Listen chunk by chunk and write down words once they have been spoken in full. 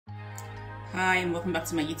Hi and welcome back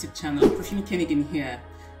to my YouTube channel, Perfume Koenigin here.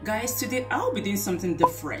 Guys, today I'll be doing something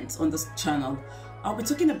different on this channel. I'll be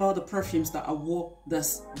talking about the perfumes that I wore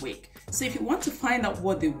this week. So if you want to find out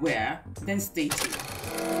what they were, then stay tuned.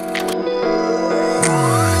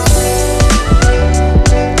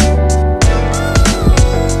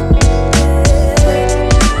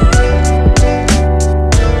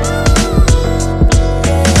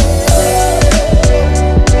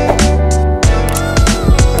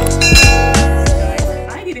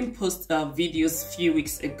 Videos a few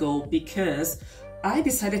weeks ago because I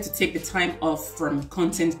decided to take the time off from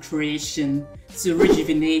content creation to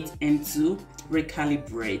rejuvenate and to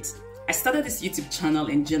recalibrate. I started this YouTube channel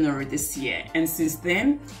in January this year, and since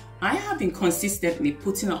then I have been consistently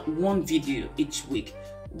putting out one video each week,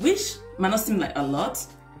 which might not seem like a lot,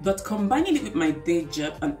 but combining it with my day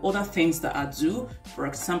job and other things that I do, for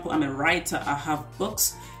example, I'm a writer, I have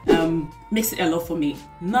books, makes it a lot for me.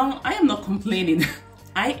 Now, I am not complaining.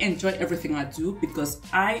 I enjoy everything I do because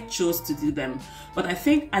I chose to do them. But I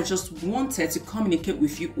think I just wanted to communicate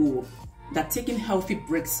with you all that taking healthy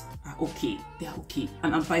breaks are okay. They are okay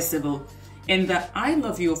and advisable. And that I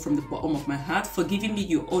love you from the bottom of my heart for giving me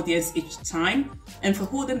your audience each time and for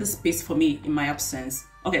holding the space for me in my absence.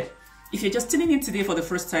 Okay, if you're just tuning in today for the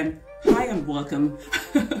first time, hi and welcome.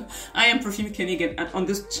 I am Perfume Koenigin, and on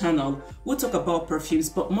this channel, we'll talk about perfumes,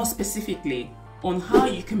 but more specifically on how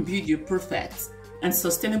you can build your perfect and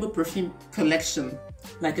sustainable perfume collection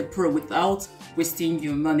like a pro without wasting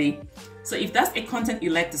your money. So if that's a content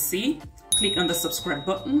you like to see, click on the subscribe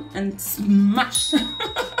button and smash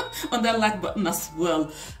on the like button as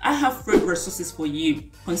well. I have free resources for you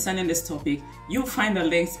concerning this topic. You'll find the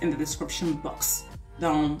links in the description box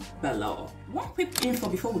down below. One quick info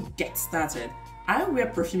before we get started. I wear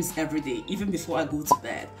perfumes every day, even before I go to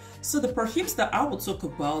bed. So the perfumes that I will talk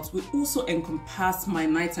about will also encompass my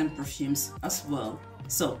nighttime perfumes as well.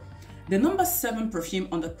 So the number 7 perfume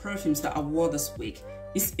on the perfumes that I wore this week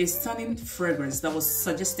is a stunning fragrance that was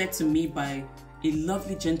suggested to me by a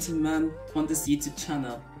lovely gentleman on this YouTube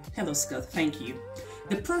channel. Hello Scott, thank you.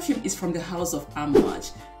 The perfume is from the house of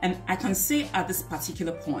Amouage, and I can say at this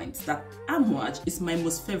particular point that Amouage is my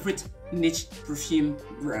most favorite niche perfume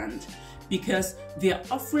brand, because their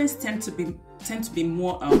offerings tend to be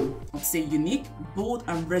more, I'd say, unique, bold,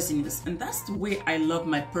 and resinous, and that's the way I love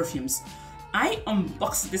my perfumes. I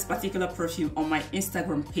unboxed this particular perfume on my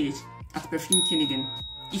Instagram page at Perfume Koenigin.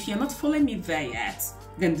 If you're not following me there yet,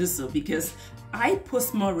 then do so, because I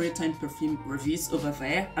post more real-time perfume reviews over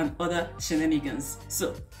there and other shenanigans.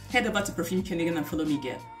 So head over to Perfume Koenigin and follow me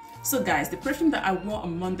there. So guys, the perfume that I wore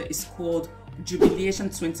on Monday is called Jubilation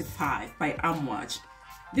 25 by Amouage.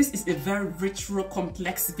 This is a very retro,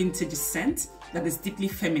 complex vintage scent that is deeply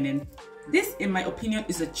feminine. This, in my opinion,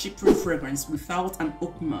 is a cheaper fragrance without an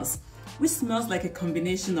oak moss, which smells like a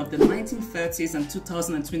combination of the 1930s and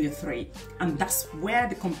 2023, and that's where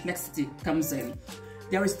the complexity comes in.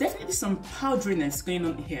 There is definitely some powderiness going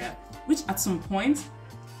on here, which at some point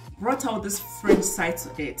brought out this French side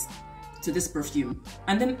to this perfume.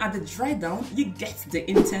 And then at the dry down, you get the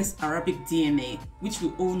intense Arabic DNA, which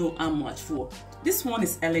we all know Amouage for. This one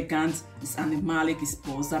is elegant, it's animalic, it's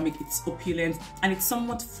balsamic, it's opulent, and it's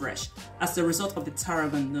somewhat fresh as a result of the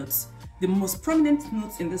tarragon notes. The most prominent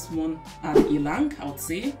notes in this one are ylang, I would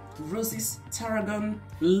say, roses, tarragon,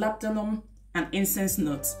 labdanum, and incense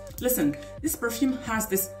notes. Listen, this perfume has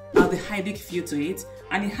this aldehydic feel to it,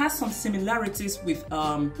 and it has some similarities with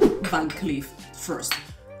Van Cleef first.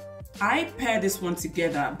 I paired this one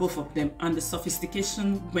together, both of them, and the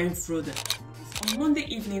sophistication went through them. On Monday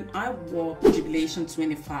evening, I wore Jubilation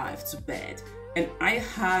 25 to bed, and I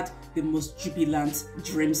had the most jubilant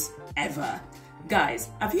dreams ever. Guys,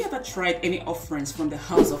 have you ever tried any offerings from the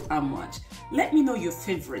house of Amouage? Let me know your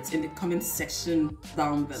favorites in the comment section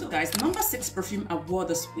down below. So guys, number 6 perfume I wore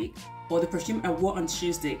this week, or the perfume I wore on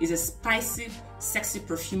Tuesday, is a spicy, sexy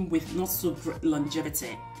perfume with not so great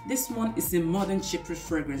longevity. This one is a modern cheaper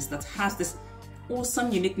fragrance that has this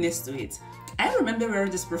awesome uniqueness to it. I remember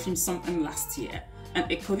wearing this perfume sometime last year,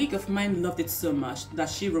 and a colleague of mine loved it so much that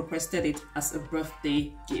she requested it as a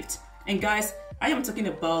birthday gift. And guys, I am talking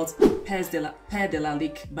about Père de la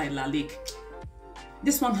Lique by Lalique.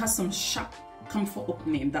 This one has some sharp comfort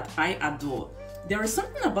opening that I adore. There is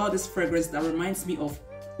something about this fragrance that reminds me of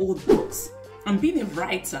old books. And being a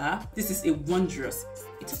writer, this is a wondrous.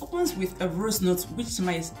 It opens with a rose note which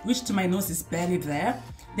to my nose is barely there.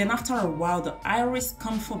 Then after a while, the iris,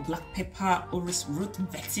 camphor, black pepper, orris root,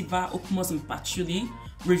 vetiver, oak moss, and patchouli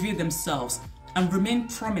reveal themselves and remain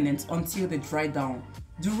prominent until they dry down.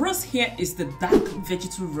 The rose here is the dark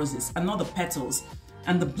vegetal roses and not the petals.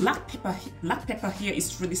 And the black pepper here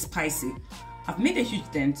is really spicy. I've made a huge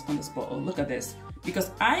dent on this bottle. Look at this.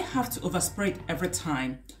 Because I have to overspray it every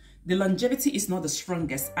time. The longevity is not the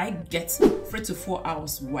strongest. I get 3 to 4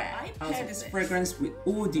 hours wear. I paired this fragrance with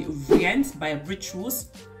Eau de Orient by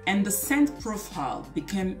Rituals, and the scent profile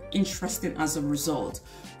became interesting as a result.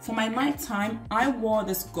 For my nighttime, I wore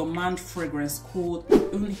this gourmand fragrance called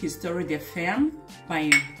Une Histoire de Femme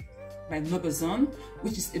by Nobazon,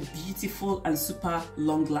 which is a beautiful and super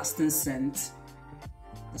long-lasting scent.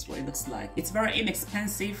 That's what it looks like. It's very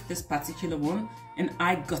inexpensive, this particular one, and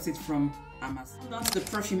I got it from Amazon. That's the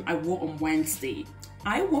perfume I wore on Wednesday.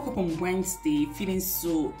 I woke up on Wednesday feeling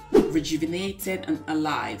so rejuvenated and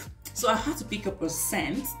alive, so I had to pick up a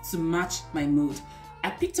scent to match my mood. I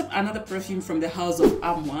picked up another perfume from the house of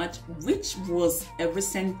Amouage, which was a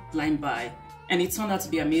recent blind buy, and it turned out to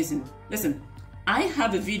be amazing. Listen, I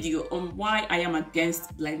have a video on why I am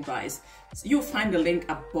against blind buys. So you'll find the link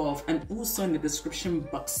above and also in the description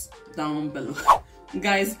box down below.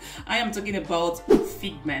 Guys, I am talking about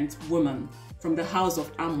Figment Woman from the house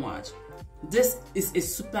of Amouage. This is a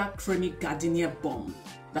super creamy gardenia bomb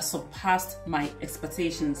that surpassed my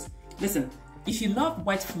expectations. Listen, if you love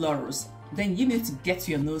white florals, then you need to get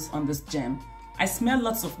your nose on this gem. I smell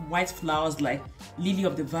lots of white flowers like lily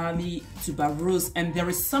of the valley, tuberose, and there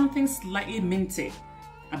is something slightly minty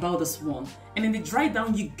about this one. And in the dry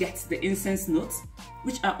down, you get the incense notes,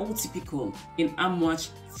 which are all typical in Amouage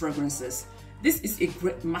fragrances. This is a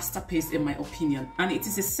great masterpiece in my opinion, and it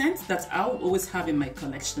is a scent that I will always have in my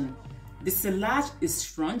collection. The sillage is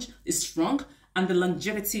strong, and the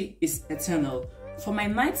longevity is eternal. For my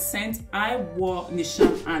night scent, I wore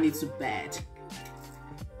Nishan Annie to bed.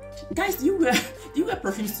 Guys, do you wear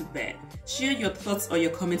perfumes to bed? Share your thoughts or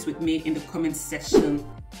your comments with me in the comment section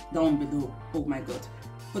down below. Oh my god.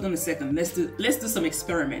 Hold on a second. Let's do some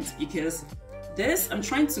experiments, because I'm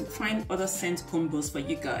trying to find other scent combos for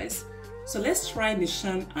you guys. So let's try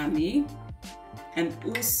Nishan Annie, and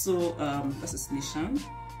also this is Nishan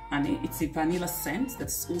Annie. It's a vanilla scent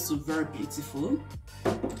that's also very beautiful.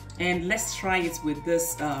 And let's try it with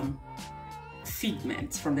this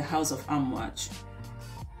Figment from the house of Amouage.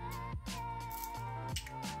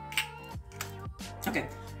 Okay,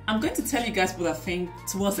 I'm going to tell you guys what I think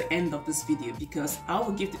towards the end of this video, because I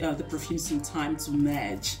will give the perfume some time to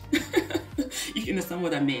merge. You can understand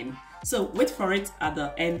what I mean. So wait for it at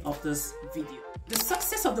the end of this video. The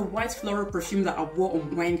success of the white floral perfume that I wore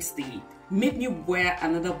on Wednesday made me wear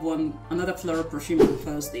another floral perfume on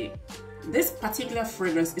Thursday. This particular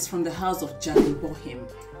fragrance is from the house of Jardin Bohème,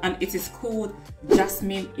 and it is called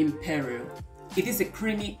Jasmine Imperial. It is a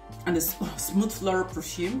creamy and a smooth floral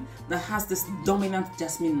perfume that has this dominant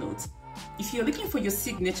jasmine note. If you're looking for your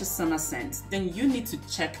signature summer scent, then you need to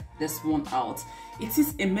check this one out. It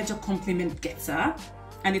is a major compliment getter,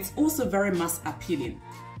 and it's also very mass appealing.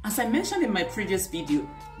 As I mentioned in my previous video,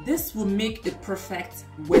 this will make a perfect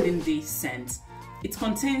wedding day scent. It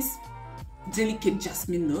contains delicate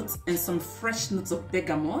jasmine notes and some fresh notes of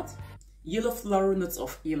bergamot, yellow floral notes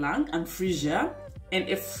of ylang and freesia, and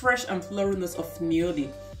a fresh and floral notes of nioli,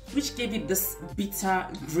 which gave it this bitter,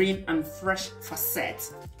 green and fresh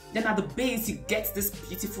facet. Then at the base you get this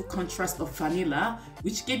beautiful contrast of vanilla,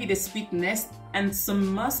 which gave it a sweetness, and some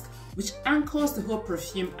musk, which anchors the whole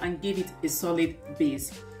perfume and gave it a solid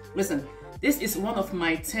base. Listen, this is one of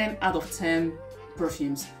my 10 out of 10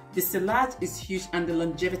 perfumes. The sillage is huge and the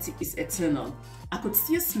longevity is eternal. I could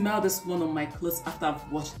still smell this one on my clothes after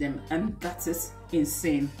I've washed them, and that is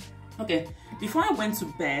insane. Okay, before I went to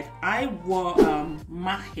bed, I wore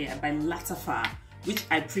Minha by Latafa, which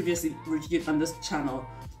I previously reviewed on this channel.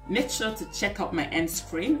 Make sure to check out my end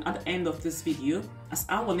screen at the end of this video, as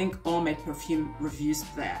I will link all my perfume reviews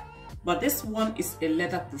there. But this one is a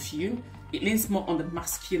leather perfume. It leans more on the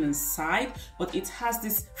masculine side, but it has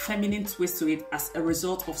this feminine twist to it as a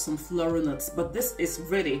result of some floral notes. But this is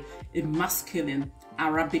really a masculine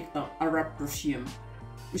Arab perfume,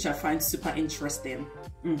 which I find super interesting.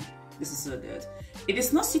 This is so good. It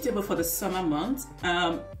is not suitable for the summer months.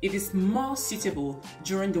 It is more suitable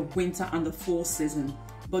during the winter and the fall season.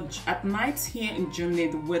 But at night here in Germany,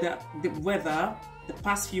 the weather the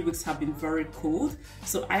past few weeks have been very cold,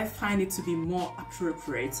 so I find it to be more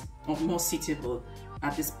appropriate or more suitable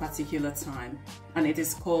at this particular time. And it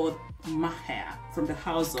is called Minha from the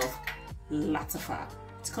house of Latafa.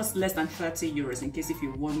 It costs less than 30 euros, in case if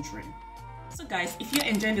you're wondering. So guys, if you're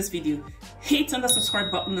enjoying this video, hit on the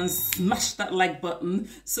subscribe button and smash that like button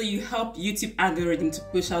so you help YouTube algorithm to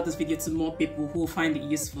push out this video to more people who find it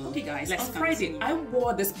useful. Okay guys, on Friday I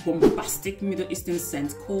wore this bombastic Middle Eastern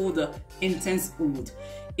scent called Intense Oud.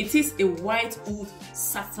 It is a white oud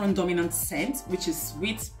saffron dominant scent which is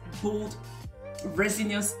sweet, bold,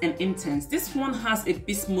 resinous and intense. This one has a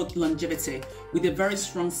bismuth longevity with a very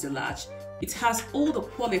strong sillage. It has all the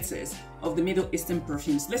qualities of the Middle Eastern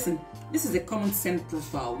perfumes. Listen, this is a common scent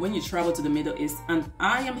profile when you travel to the Middle East and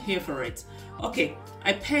I am here for it. Okay,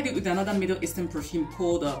 I paired it with another Middle Eastern perfume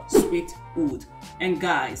called Sweet Oud. And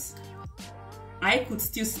guys, I could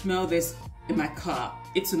still smell this in my car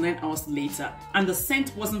 8 to 9 hours later and the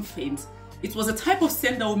scent wasn't faint. It was a type of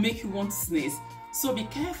scent that will make you want to sneeze. So be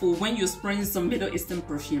careful when you're spraying some Middle Eastern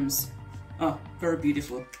perfumes. Oh, very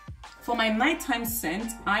beautiful. For my nighttime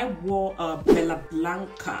scent, I wore Bella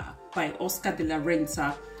Blanca by Oscar de la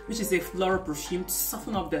Renta, which is a floral perfume to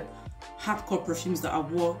soften up the hardcore perfumes that I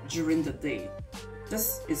wore during the day.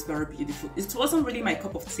 This is very beautiful. It wasn't really my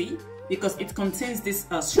cup of tea because it contains this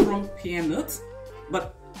strong pear note,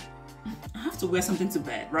 but I have to wear something to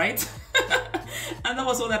bed, right? And that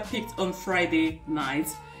was what I picked on Friday night.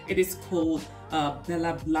 It is called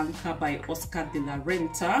Bella Blanca by Oscar de la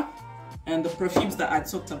Renta. And the perfumes that I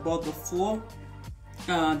talked about before,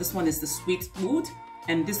 this one is the Sweet Oud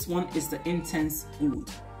and this one is the Intense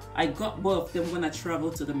Oud. I got both of them when I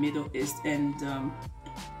traveled to the Middle East and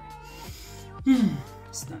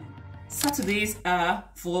stunning. Saturdays are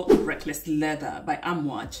for Reckless Leather by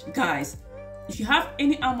Amouage. Guys, if you have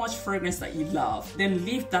any Amouage fragrance that you love, then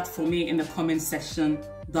leave that for me in the comment section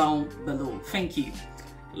down below. Thank you.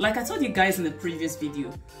 Like I told you guys in the previous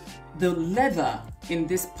video, the leather in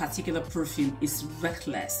this particular perfume is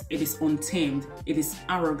reckless, it is untamed, it is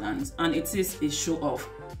arrogant, and it is a show-off.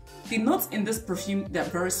 The notes in this perfume, they're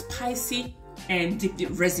very spicy and deeply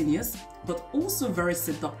resinous, but also very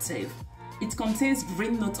seductive. It contains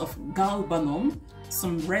green notes of galbanum,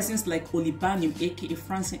 some resins like olibanum, aka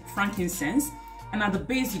frankincense, and at the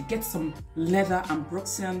base you get some leather and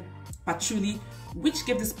Bruxian patchouli, which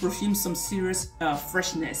gave this perfume some serious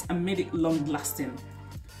freshness and made it long-lasting.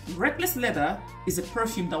 Reckless Leather is a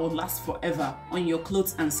perfume that will last forever on your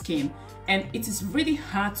clothes and skin, and it is really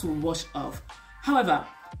hard to wash off. However,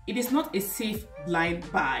 it is not a safe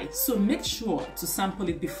blind buy, so make sure to sample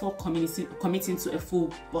it before committing to a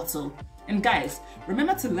full bottle. And guys,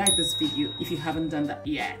 remember to like this video if you haven't done that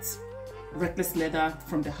yet. Reckless Leather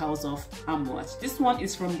from the house of Amouage. This one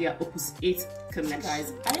is from their Opus 8 collection. So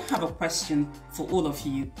guys, I have a question for all of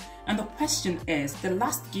you, and the question is, the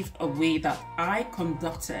last giveaway that I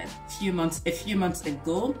conducted a few months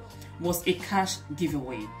ago was a cash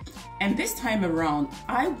giveaway, and this time around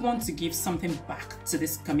I want to give something back to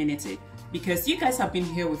this community because you guys have been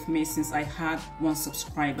here with me since I had 1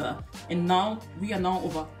 subscriber, and now we are now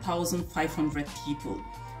over 1,500 people.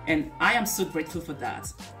 And I am so grateful for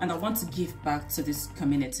that, and I want to give back to this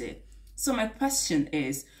community. So my question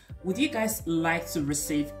is, would you guys like to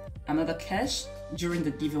receive another cash during the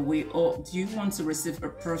giveaway, or do you want to receive a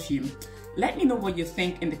perfume? Let me know what you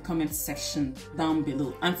think in the comment section down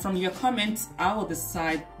below, and from your comments I will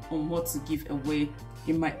decide on what to give away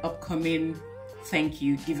in my upcoming thank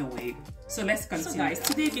you giveaway. So let's continue. So guys,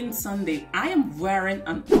 today being Sunday, I am wearing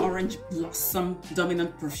an orange blossom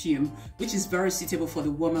dominant perfume, which is very suitable for the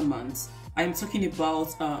warmer months. I am talking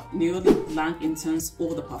about Nuit Blanc Intense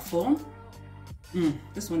Eau de Parfum.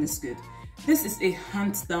 This one is good. This is a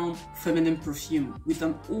hands down feminine perfume with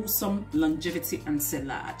an awesome longevity and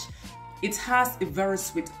sillage. It has a very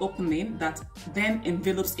sweet opening that then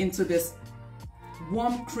envelops into this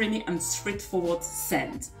warm, creamy and straightforward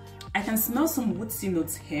scent. I can smell some woodsy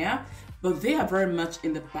notes here, but they are very much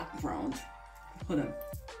in the background. Hold on.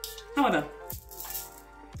 However,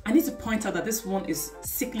 I need to point out that this one is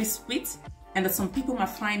sickly sweet and that some people might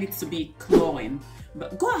find it to be cloying.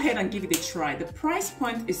 But go ahead and give it a try. The price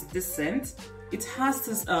point is decent. It has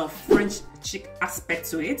this French chic aspect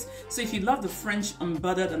to it. So if you love the French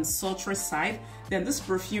unbothered and sultry side, then this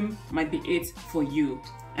perfume might be it for you.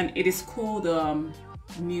 And it is called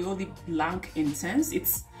Nuit Blanc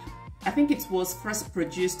Intense. I think it was first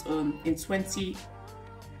produced in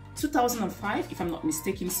 2005, if I'm not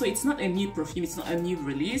mistaken. So it's not a new perfume, it's not a new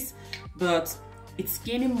release, but it's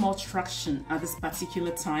gaining more traction at this particular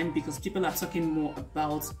time because people are talking more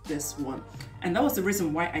about this one. And that was the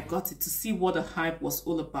reason why I got it, to see what the hype was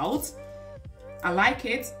all about. I like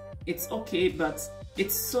it, it's okay, but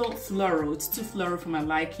it's so floral, it's too floral for my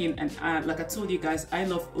liking. And like I told you guys, I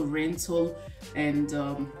love Oriental and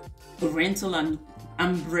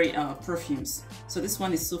ambre perfumes. So this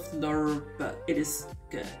one is so floral, but it is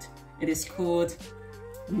good. It is called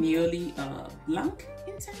Nearly Blanc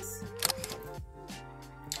Intense.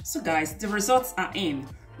 So guys, the results are in.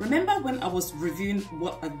 Remember when I was reviewing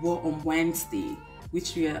what I wore on Wednesday,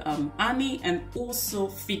 which were Annie and also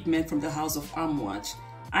Figment from the House of Amouage?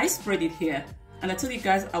 I sprayed it here, and I told you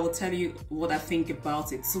guys I will tell you what I think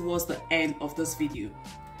about it towards the end of this video.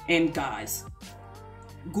 And guys,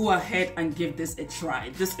 go ahead and give this a try.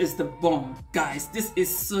 This is the bomb, guys. This is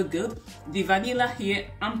so good. The vanilla here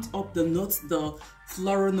amped up the notes, the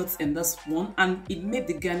floral notes in this one, and it made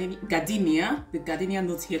the gardenia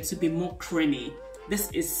note here to be more creamy. This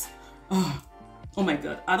is, oh my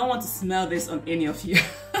god, I don't want to smell this on any of you.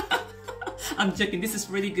 I'm joking. This is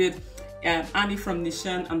really good. Annie from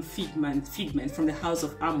Nishan and Figment from the House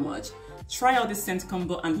of Amouage. Try out this scent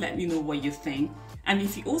combo and let me know what you think. And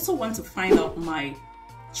if you also want to find out my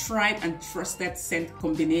tried and trusted scent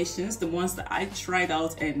combinations, the ones that I tried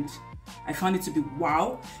out and I found it to be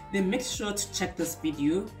wow, then make sure to check this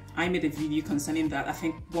video. I made a video concerning that, I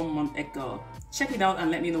think 1 month ago. Check it out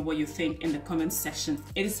and let me know what you think in the comment section.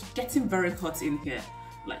 It is getting very hot in here.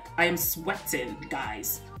 Like, I am sweating,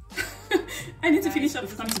 guys. I need to finish up.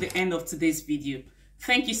 We've come to the end of today's video.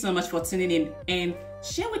 Thank you so much for tuning in, and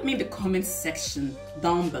share with me in the comment section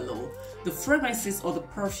down below the fragrances or the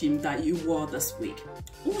perfume that you wore this week.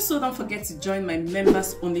 Also, don't forget to join my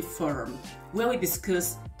members only forum where we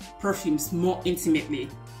discuss perfumes more intimately.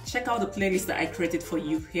 Check out the playlist that I created for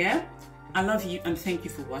you here. I love you and thank you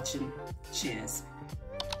for watching. Cheers.